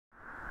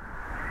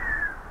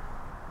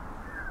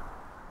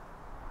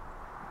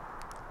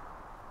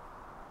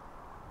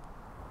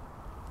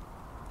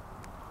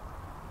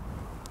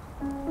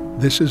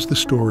This is the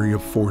story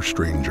of 4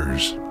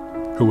 strangers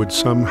who would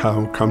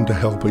somehow come to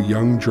help a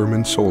young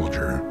German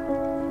soldier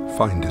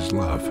find his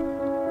love.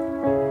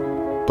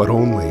 But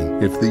only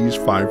if these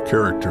 5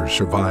 characters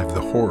survive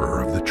the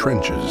horror of the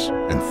trenches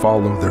and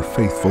follow their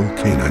faithful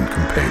canine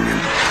companion.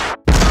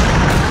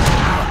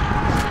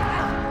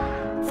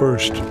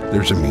 First,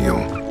 there's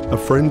Emile, a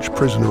French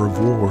prisoner of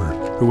war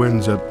who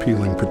ends up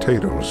peeling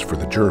potatoes for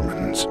the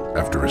Germans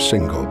after a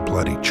single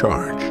bloody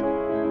charge.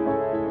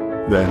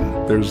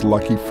 Then there's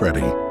Lucky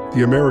Freddy,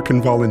 the American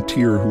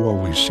volunteer who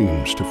always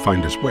seems to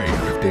find his way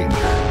out of danger.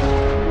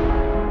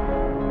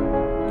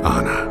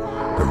 Anna,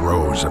 the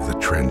rose of the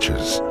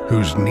trenches,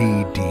 who's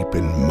knee-deep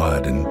in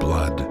mud and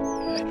blood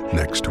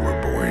next to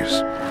her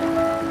boys.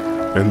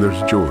 And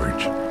there's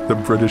George, the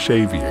British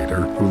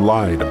aviator who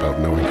lied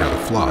about knowing how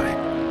to fly.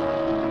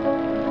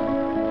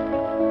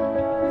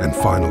 And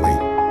finally,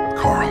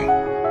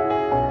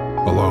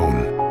 Carl,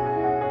 alone,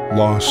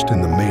 lost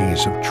in the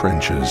maze of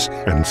trenches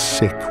and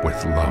sick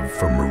with love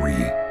for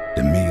Marie,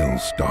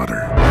 Emile's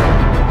daughter.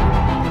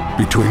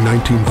 Between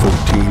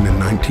 1914 and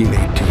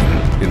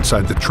 1918,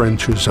 inside the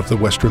trenches of the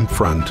Western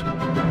Front,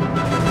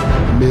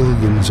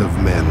 millions of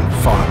men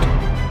fought,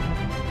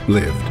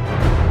 lived,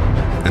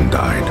 and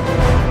died.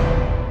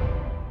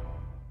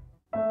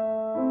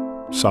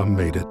 Some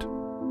made it.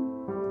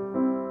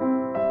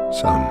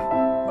 Some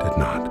did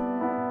not.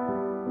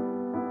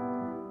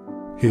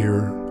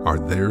 Here are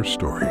their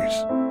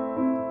stories.